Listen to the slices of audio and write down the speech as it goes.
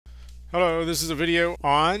Hello, this is a video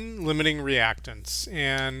on limiting reactants.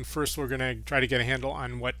 And first we're going to try to get a handle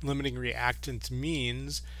on what limiting reactant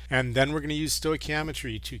means. And then we're going to use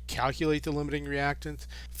stoichiometry to calculate the limiting reactant,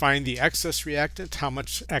 find the excess reactant, how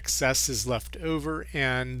much excess is left over,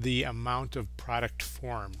 and the amount of product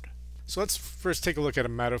formed. So let's first take a look at a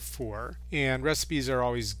metaphor. And recipes are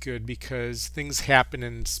always good because things happen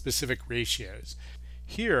in specific ratios.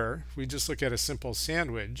 Here, if we just look at a simple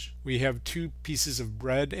sandwich, we have two pieces of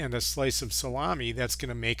bread and a slice of salami. That's going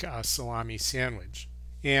to make a salami sandwich.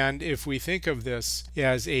 And if we think of this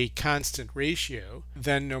as a constant ratio,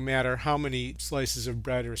 then no matter how many slices of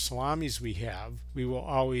bread or salamis we have, we will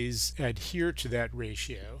always adhere to that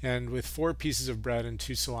ratio. And with 4 pieces of bread and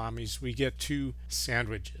 2 salamis, we get 2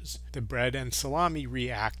 sandwiches. The bread and salami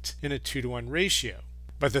react in a 2-to-1 ratio.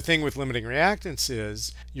 But the thing with limiting reactants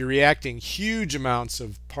is you're reacting huge amounts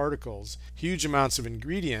of particles, huge amounts of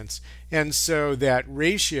ingredients, and so that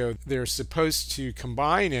ratio they're supposed to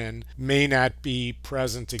combine in may not be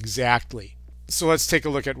present exactly. So let's take a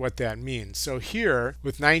look at what that means. So here,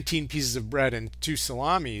 with 19 pieces of bread and 2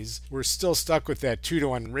 salamis, we're still stuck with that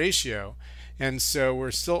 2-to-1 ratio. And so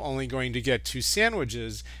we're still only going to get 2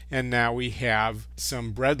 sandwiches, and now we have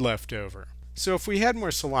some bread left over. So if we had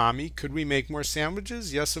more salami, could we make more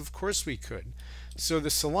sandwiches? Yes, of course we could. So the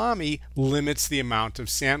salami limits the amount of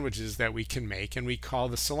sandwiches that we can make, and we call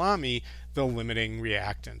the salami the limiting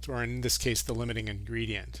reactant, or in this case, the limiting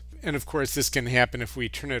ingredient. And of course, this can happen if we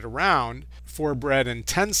turn it around. 4 bread and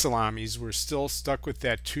 10 salamis, we're still stuck with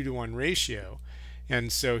that 2-to-1 ratio.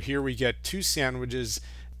 And so here we get 2 sandwiches.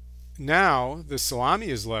 Now the salami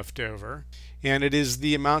is left over, and it is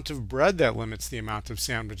the amount of bread that limits the amount of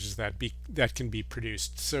sandwiches that can be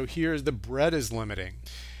produced. So here the bread is limiting.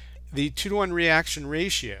 The 2-to-1 reaction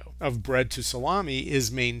ratio of bread to salami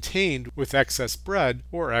is maintained with excess bread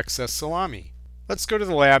or excess salami. Let's go to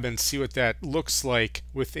the lab and see what that looks like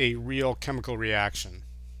with a real chemical reaction.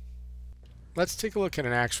 Let's take a look at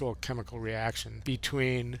an actual chemical reaction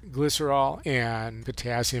between glycerol and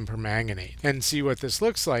potassium permanganate and see what this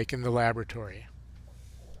looks like in the laboratory.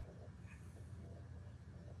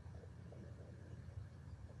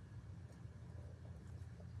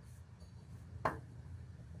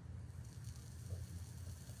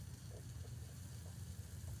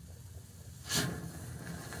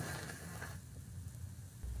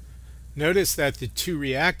 Notice that the 2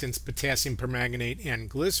 reactants, potassium permanganate and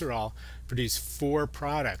glycerol, produce 4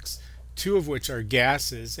 products, 2 of which are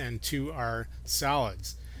gases and 2 are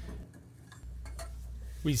solids.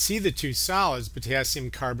 We see the 2 solids,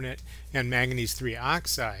 potassium carbonate and manganese 3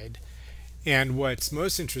 oxide, and what's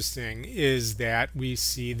most interesting is that we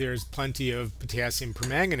see there's plenty of potassium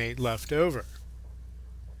permanganate left over.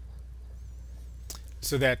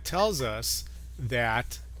 So that tells us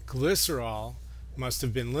that glycerol must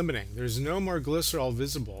have been limiting. There's no more glycerol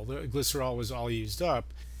visible. The glycerol was all used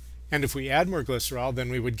up. And if we add more glycerol, then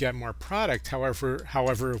we would get more product. However,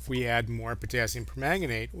 if we add more potassium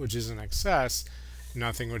permanganate, which is in excess,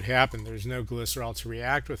 nothing would happen. There's no glycerol to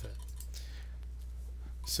react with it.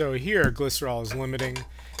 So here, glycerol is limiting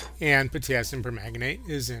and potassium permanganate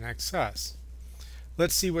is in excess.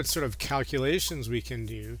 Let's see what sort of calculations we can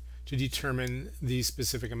do to determine the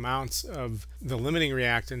specific amounts of the limiting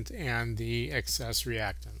reactant and the excess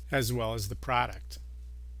reactant, as well as the product.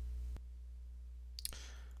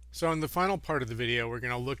 So in the final part of the video, we're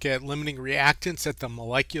going to look at limiting reactants at the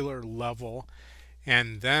molecular level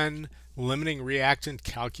and then limiting reactant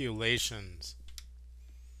calculations.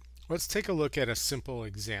 Let's take a look at a simple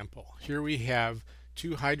example. Here we have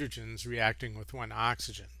 2 hydrogens reacting with 1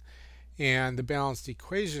 oxygen. And the balanced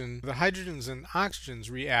equation, the hydrogens and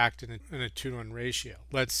oxygens react in a 2-to-1 ratio.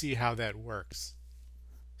 Let's see how that works.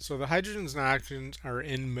 So the hydrogens and oxygens are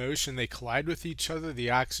in motion. They collide with each other.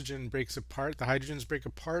 The oxygen breaks apart. The hydrogens break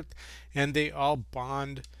apart. And they all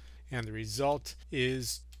bond. And the result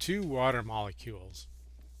is 2 water molecules.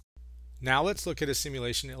 Now let's look at a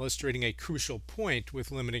simulation illustrating a crucial point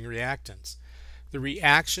with limiting reactants. The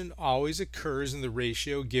reaction always occurs in the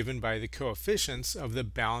ratio given by the coefficients of the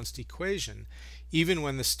balanced equation, even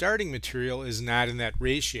when the starting material is not in that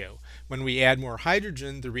ratio. When we add more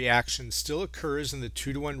hydrogen, the reaction still occurs in the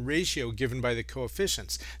 2-to-1 ratio given by the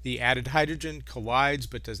coefficients. The added hydrogen collides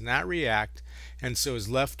but does not react, and so is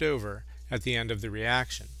left over at the end of the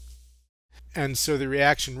reaction. And so the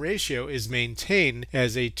reaction ratio is maintained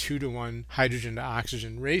as a 2-to-1 hydrogen to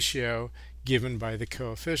oxygen ratio given by the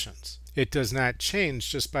coefficients. It does not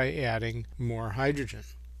change just by adding more hydrogen.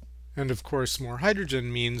 And of course, more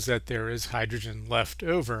hydrogen means that there is hydrogen left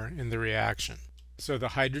over in the reaction. So the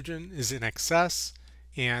hydrogen is in excess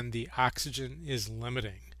and the oxygen is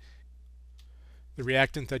limiting. The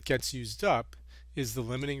reactant that gets used up is the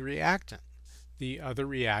limiting reactant. The other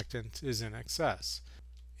reactant is in excess.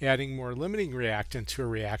 Adding more limiting reactant to a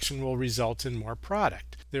reaction will result in more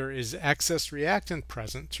product. There is excess reactant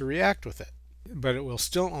present to react with it, but it will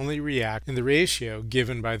still only react in the ratio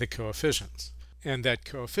given by the coefficients. And that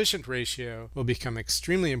coefficient ratio will become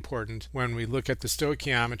extremely important when we look at the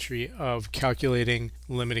stoichiometry of calculating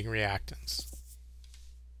limiting reactants.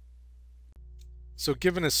 So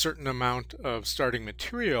given a certain amount of starting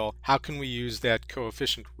material, how can we use that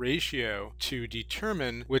coefficient ratio to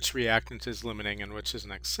determine which reactant is limiting and which is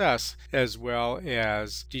in excess, as well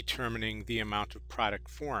as determining the amount of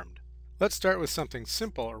product formed? Let's start with something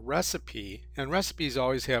simple, a recipe, and recipes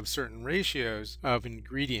always have certain ratios of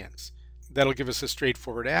ingredients. That'll give us a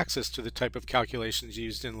straightforward access to the type of calculations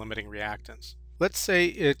used in limiting reactants. Let's say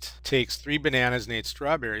it takes 3 bananas and 8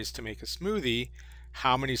 strawberries to make a smoothie.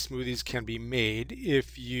 How many smoothies can be made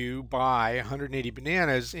if you buy 180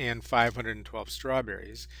 bananas and 512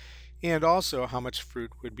 strawberries? And also, how much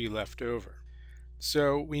fruit would be left over?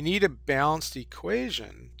 So we need a balanced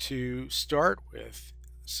equation to start with.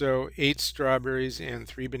 So 8 strawberries and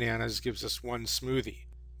 3 bananas gives us 1 smoothie.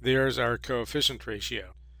 There's our coefficient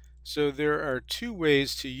ratio. So there are 2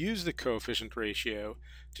 ways to use the coefficient ratio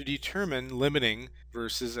to determine limiting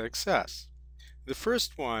versus excess. The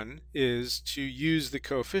first one is to use the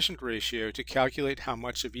coefficient ratio to calculate how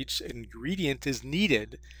much of each ingredient is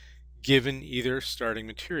needed given either starting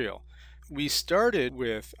material. We started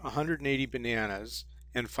with 180 bananas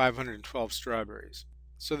and 512 strawberries.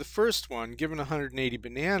 So the first one, given 180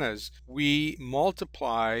 bananas, we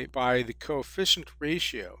multiply by the coefficient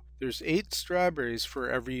ratio. There's 8 strawberries for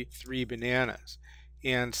every 3 bananas.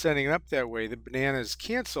 And setting it up that way, the bananas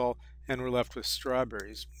cancel and we're left with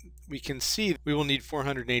strawberries. We can see we will need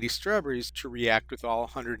 480 strawberries to react with all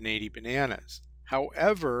 180 bananas.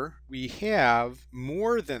 However, we have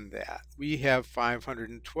more than that. We have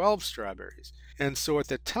 512 strawberries. And so what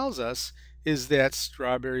that tells us is that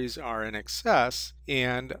strawberries are in excess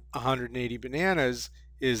and 180 bananas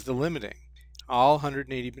is the limiting. All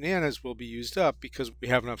 180 bananas will be used up because we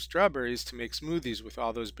have enough strawberries to make smoothies with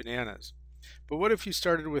all those bananas. But what if you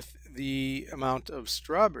started with the amount of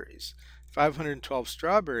strawberries? 512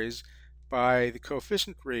 strawberries by the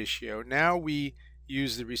coefficient ratio. Now we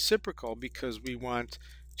use the reciprocal because we want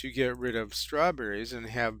to get rid of strawberries and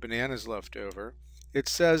have bananas left over. It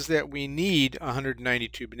says that we need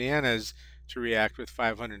 192 bananas to react with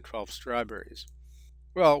 512 strawberries.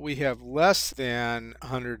 Well, we have less than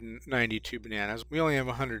 192 bananas. We only have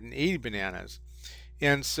 180 bananas.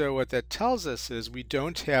 And so what that tells us is we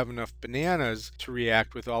don't have enough bananas to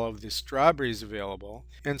react with all of the strawberries available.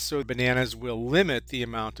 And so bananas will limit the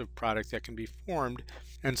amount of product that can be formed.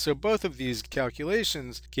 And so both of these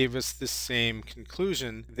calculations gave us the same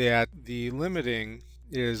conclusion, that the limiting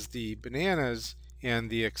is the bananas and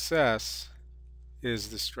the excess is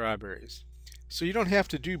the strawberries. So you don't have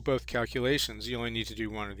to do both calculations, you only need to do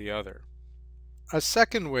one or the other. A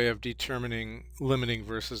second way of determining limiting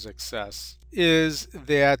versus excess is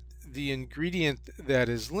that the ingredient that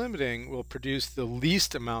is limiting will produce the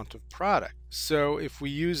least amount of product. So if we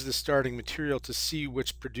use the starting material to see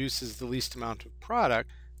which produces the least amount of product,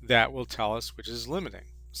 that will tell us which is limiting.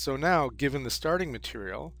 So now, given the starting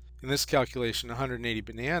material, in this calculation 180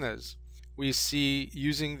 bananas, we see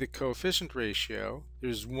using the coefficient ratio,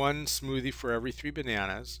 there's 1 smoothie for every 3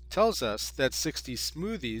 bananas, tells us that 60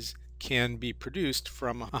 smoothies can be produced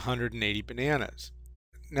from 180 bananas.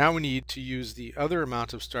 Now we need to use the other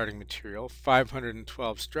amount of starting material,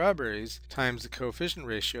 512 strawberries, times the coefficient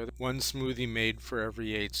ratio, 1 smoothie made for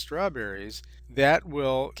every 8 strawberries. That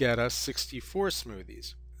will get us 64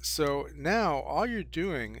 smoothies. So now all you're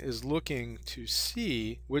doing is looking to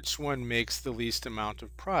see which one makes the least amount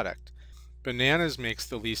of product. Bananas makes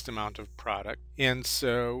the least amount of product, and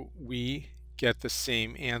so we get the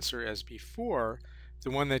same answer as before. The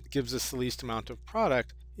one that gives us the least amount of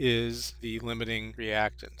product is the limiting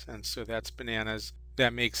reactant, and so that's bananas.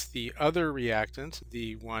 That makes the other reactant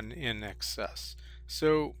the one in excess.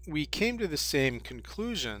 So we came to the same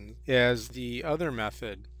conclusion as the other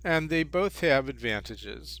method, and they both have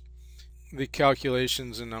advantages. The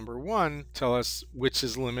calculations in number 1 tell us which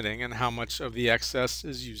is limiting and how much of the excess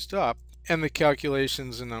is used up. And the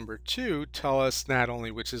calculations in number 2 tell us not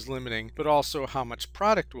only which is limiting, but also how much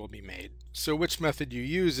product will be made. So which method you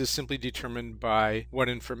use is simply determined by what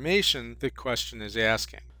information the question is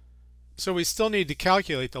asking. So we still need to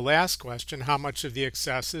calculate the last question, how much of the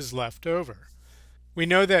excess is left over. We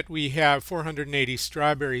know that we have 480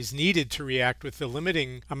 strawberries needed to react with the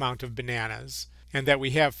limiting amount of bananas, and that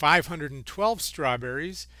we have 512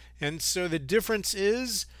 strawberries, and so the difference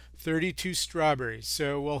is 32 strawberries.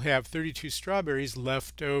 So we'll have 32 strawberries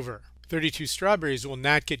left over. 32 strawberries will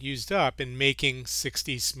not get used up in making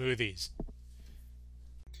 60 smoothies.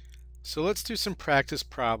 So let's do some practice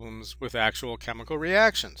problems with actual chemical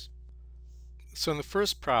reactions. So in the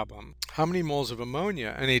first problem, how many moles of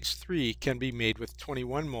ammonia, NH3, can be made with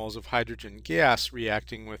 21 moles of hydrogen gas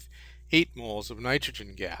reacting with 8 moles of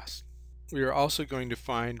nitrogen gas? We are also going to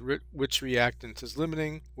find which reactant is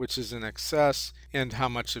limiting, which is in excess, and how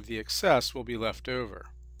much of the excess will be left over.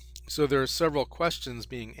 So there are several questions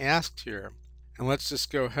being asked here, and let's just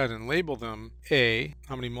go ahead and label them. A,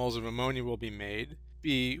 how many moles of ammonia will be made?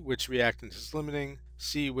 B, which reactant is limiting?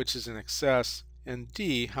 C, which is in excess? And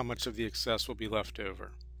D, how much of the excess will be left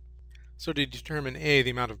over? So to determine A,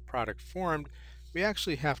 the amount of product formed, we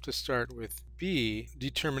actually have to start with B,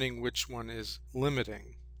 determining which one is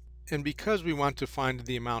limiting. And because we want to find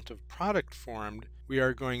the amount of product formed, we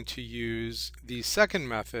are going to use the second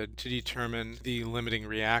method to determine the limiting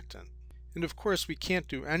reactant. And of course, we can't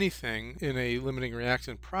do anything in a limiting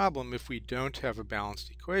reactant problem if we don't have a balanced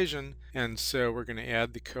equation, and so we're going to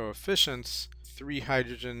add the coefficients. 3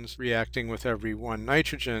 hydrogens reacting with every 1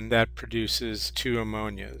 nitrogen, that produces 2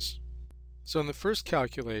 ammonias. So in the first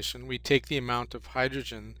calculation, we take the amount of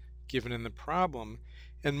hydrogen given in the problem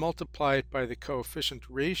and multiply it by the coefficient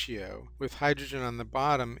ratio with hydrogen on the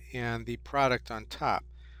bottom and the product on top.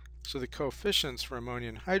 So the coefficients for ammonia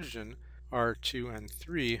and hydrogen are 2 and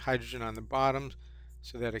 3, hydrogen on the bottom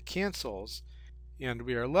so that it cancels, and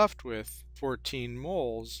we are left with 14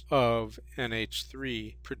 moles of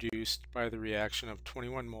NH3 produced by the reaction of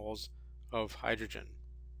 21 moles of hydrogen.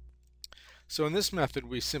 So in this method,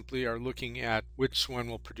 we simply are looking at which one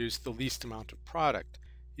will produce the least amount of product.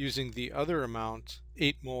 Using the other amount,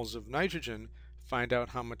 8 moles of nitrogen, find out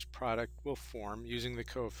how much product will form using the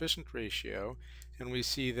coefficient ratio, and we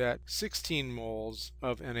see that 16 moles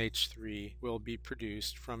of NH3 will be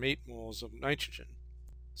produced from 8 moles of nitrogen.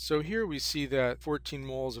 So here we see that 14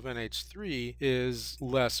 moles of NH3 is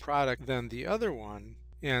less product than the other one,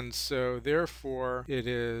 and so therefore it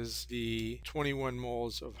is the 21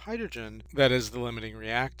 moles of hydrogen that is the limiting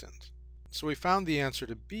reactant. So we found the answer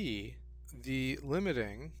to B. The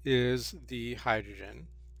limiting is the hydrogen,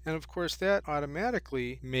 and of course that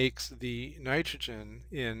automatically makes the nitrogen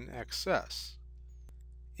in excess.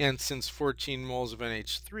 And since 14 moles of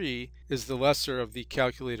NH3 is the lesser of the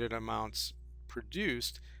calculated amounts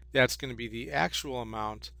produced, that's going to be the actual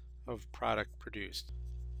amount of product produced.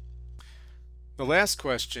 The last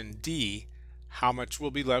question, D, how much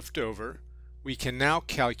will be left over? We can now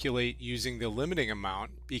calculate using the limiting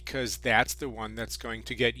amount because that's the one that's going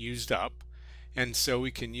to get used up, and so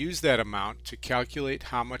we can use that amount to calculate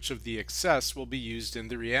how much of the excess will be used in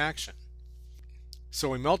the reaction. So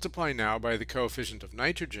we multiply now by the coefficient of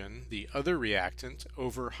nitrogen, the other reactant,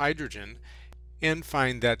 over hydrogen, and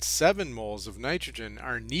find that 7 moles of nitrogen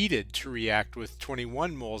are needed to react with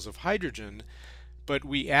 21 moles of hydrogen, but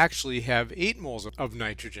we actually have 8 moles of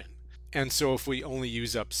nitrogen. And so if we only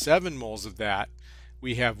use up 7 moles of that,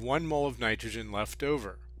 we have 1 mole of nitrogen left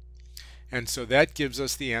over. And so that gives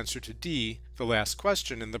us the answer to D, the last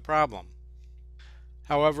question in the problem.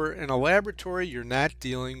 However, in a laboratory, you're not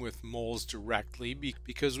dealing with moles directly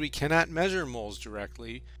because we cannot measure moles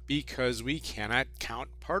directly because we cannot count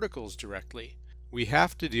particles directly. We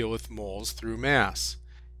have to deal with moles through mass.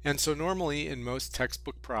 And so normally in most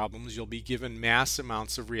textbook problems you'll be given mass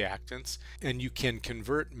amounts of reactants and you can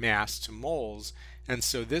convert mass to moles, and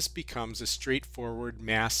so this becomes a straightforward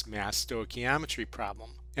mass-mass stoichiometry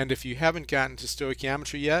problem. And if you haven't gotten to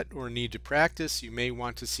stoichiometry yet or need to practice, you may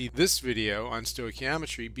want to see this video on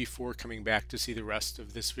stoichiometry before coming back to see the rest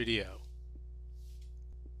of this video.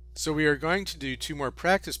 So we are going to do 2 more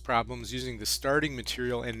practice problems using the starting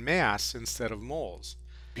material and mass instead of moles.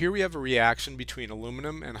 Here we have a reaction between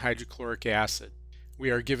aluminum and hydrochloric acid.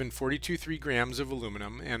 We are given 42.3 grams of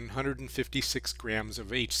aluminum and 156 grams of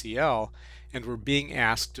HCl, and we're being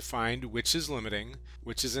asked to find which is limiting,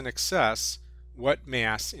 which is in excess, what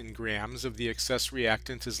mass in grams of the excess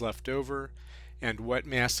reactant is left over, and what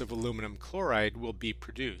mass of aluminum chloride will be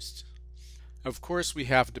produced. Of course, we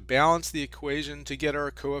have to balance the equation to get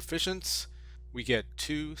our coefficients. We get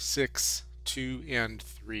 2, 6, 2, and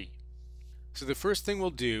 3. So the first thing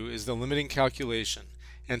we'll do is the limiting calculation,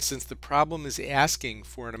 and since the problem is asking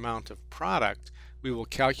for an amount of product, we will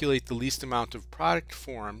calculate the least amount of product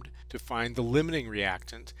formed to find the limiting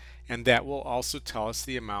reactant, and that will also tell us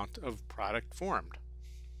the amount of product formed.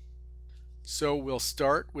 So we'll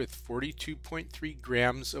start with 42.3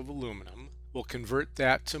 grams of aluminum. We'll convert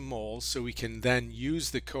that to moles so we can then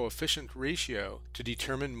use the coefficient ratio to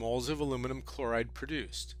determine moles of aluminum chloride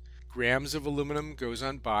produced. grams of aluminum goes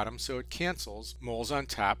on bottom, so it cancels. Moles on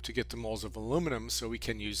top to get the moles of aluminum, so we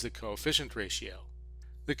can use the coefficient ratio.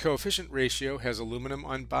 The coefficient ratio has aluminum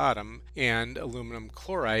on bottom and aluminum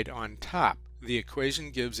chloride on top. The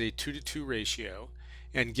equation gives a 2:2 ratio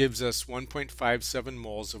and gives us 1.57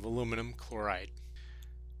 moles of aluminum chloride.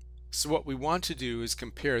 So what we want to do is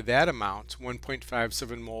compare that amount,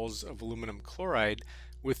 1.57 moles of aluminum chloride,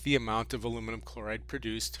 with the amount of aluminum chloride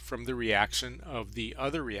produced from the reaction of the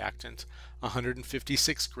other reactant,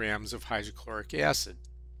 156 grams of hydrochloric acid.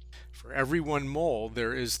 For every 1 mole,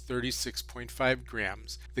 there is 36.5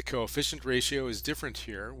 grams. The coefficient ratio is different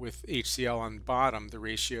here. With HCl on the bottom, the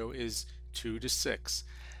ratio is 2:6.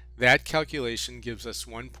 That calculation gives us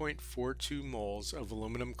 1.42 moles of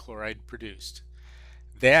aluminum chloride produced.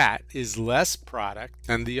 That is less product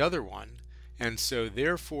than the other one, and so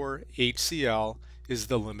therefore HCl is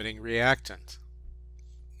the limiting reactant.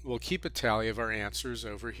 We'll keep a tally of our answers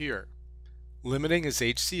over here. Limiting is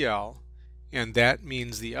HCl, and that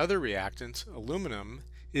means the other reactant, aluminum,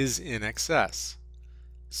 is in excess.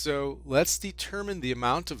 So let's determine the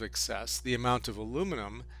amount of excess, the amount of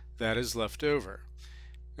aluminum that is left over.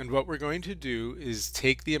 And what we're going to do is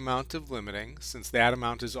take the amount of limiting, since that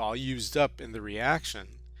amount is all used up in the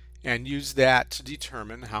reaction, and use that to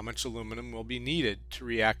determine how much aluminum will be needed to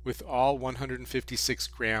react with all 156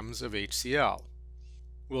 grams of HCl.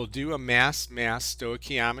 We'll do a mass-mass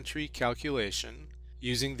stoichiometry calculation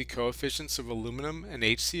using the coefficients of aluminum and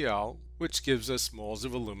HCl, which gives us moles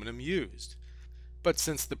of aluminum used. But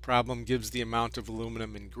since the problem gives the amount of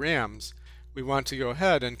aluminum in grams, we want to go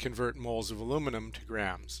ahead and convert moles of aluminum to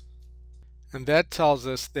grams. And that tells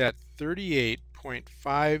us that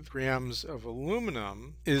 38.5 grams of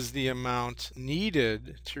aluminum is the amount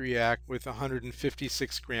needed to react with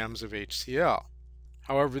 156 grams of HCl.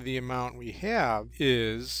 However, the amount we have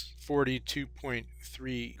is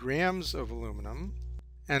 42.3 grams of aluminum,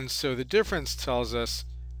 and so the difference tells us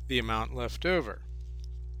the amount left over.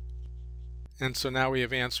 And so now we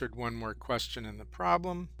have answered one more question in the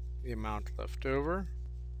problem, the amount left over.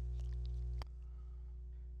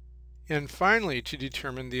 And finally, to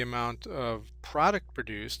determine the amount of product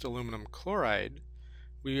produced, aluminum chloride,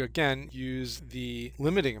 we again use the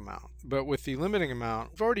limiting amount. But with the limiting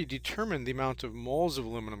amount, we've already determined the amount of moles of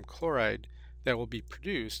aluminum chloride that will be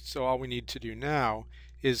produced, so all we need to do now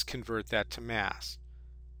is convert that to mass.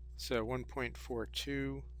 So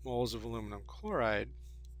 1.42 moles of aluminum chloride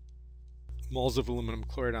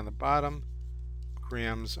on the bottom,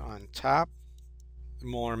 grams on top. The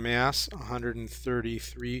molar mass,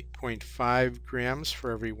 133.5 grams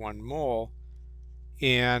for every 1 mole,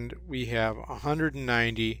 and we have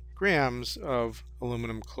 190 grams of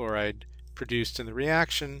aluminum chloride produced in the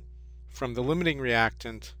reaction. From the limiting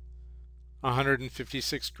reactant,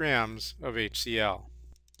 156 grams of HCl.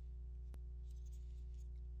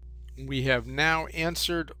 We have now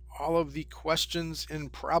answered all of the questions in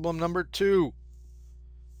problem number 2.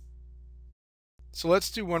 So let's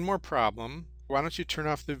do one more problem. Why don't you turn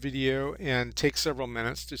off the video and take several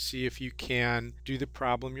minutes to see if you can do the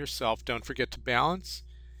problem yourself. Don't forget to balance,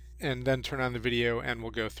 and then turn on the video and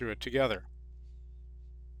we'll go through it together.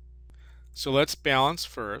 So let's balance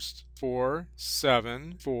first. 4,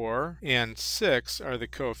 7, 4, and 6 are the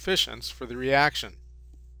coefficients for the reaction.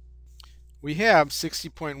 We have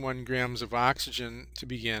 60.1 grams of oxygen to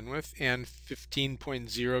begin with and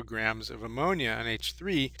 15.0 grams of ammonia,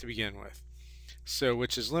 NH3, to begin with. So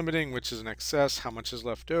which is limiting, which is in excess, how much is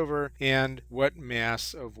left over, and what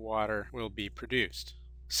mass of water will be produced.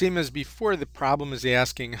 Same as before, the problem is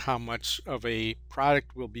asking how much of a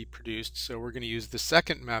product will be produced, so we're going to use the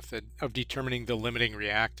second method of determining the limiting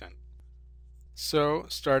reactant. So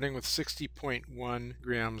starting with 60.1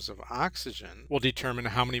 grams of oxygen, we'll determine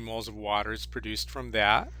how many moles of water is produced from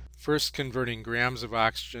that. First, converting grams of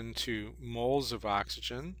oxygen to moles of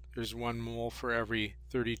oxygen. There's 1 mole for every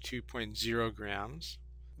 32.0 grams.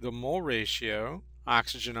 The mole ratio,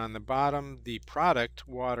 oxygen on the bottom, the product,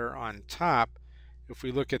 water on top. If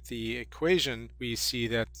we look at the equation, we see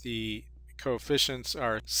that the coefficients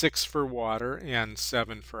are 6 for water and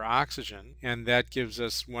 7 for oxygen, and that gives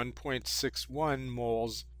us 1.61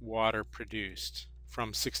 moles water produced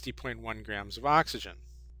from 60.1 grams of oxygen.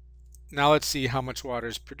 Now let's see how much water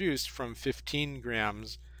is produced from 15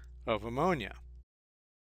 grams of ammonia.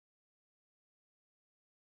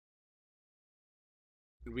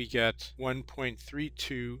 We get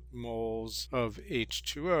 1.32 moles of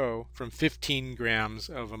H2O from 15 grams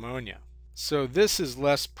of ammonia. So this is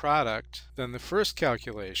less product than the first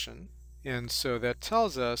calculation, and so that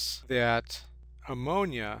tells us that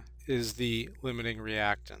ammonia is the limiting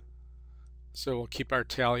reactant. So we'll keep our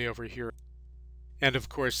tally over here. And of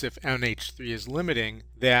course, if NH3 is limiting,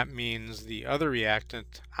 that means the other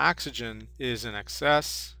reactant, oxygen, is in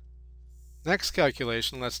excess. Next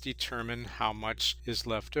calculation, let's determine how much is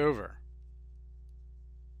left over.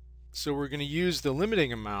 So we're going to use the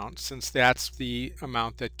limiting amount, since that's the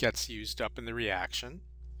amount that gets used up in the reaction,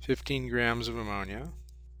 15 grams of ammonia.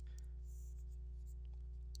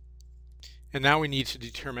 And now we need to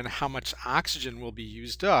determine how much oxygen will be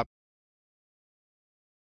used up.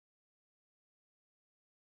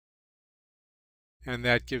 And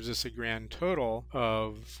that gives us a grand total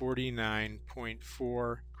of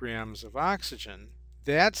 49.4 grams of oxygen.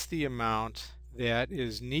 That's the amount that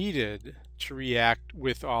is needed to react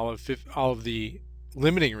with all of the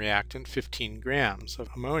limiting reactant, 15 grams of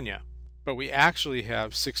ammonia. But we actually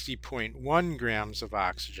have 60.1 grams of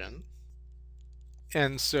oxygen,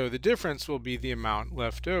 and so the difference will be the amount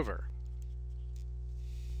left over.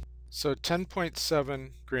 So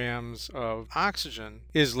 10.7 grams of oxygen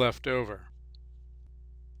is left over.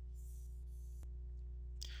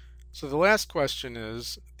 So the last question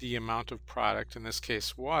is the amount of product, in this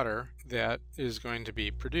case water, that is going to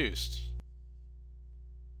be produced.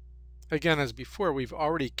 Again, as before, we've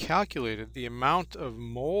already calculated the amount of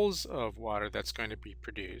moles of water that's going to be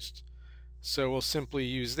produced. So we'll simply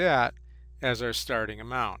use that as our starting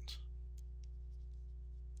amount.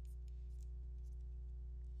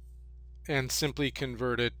 And simply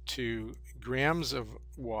convert it to grams of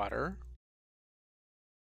water.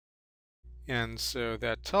 And so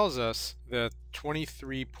that tells us that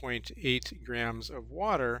 23.8 grams of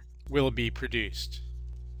water will be produced.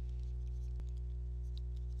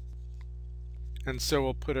 And so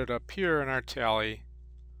we'll put it up here in our tally.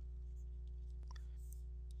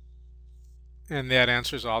 And that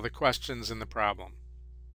answers all the questions in the problem.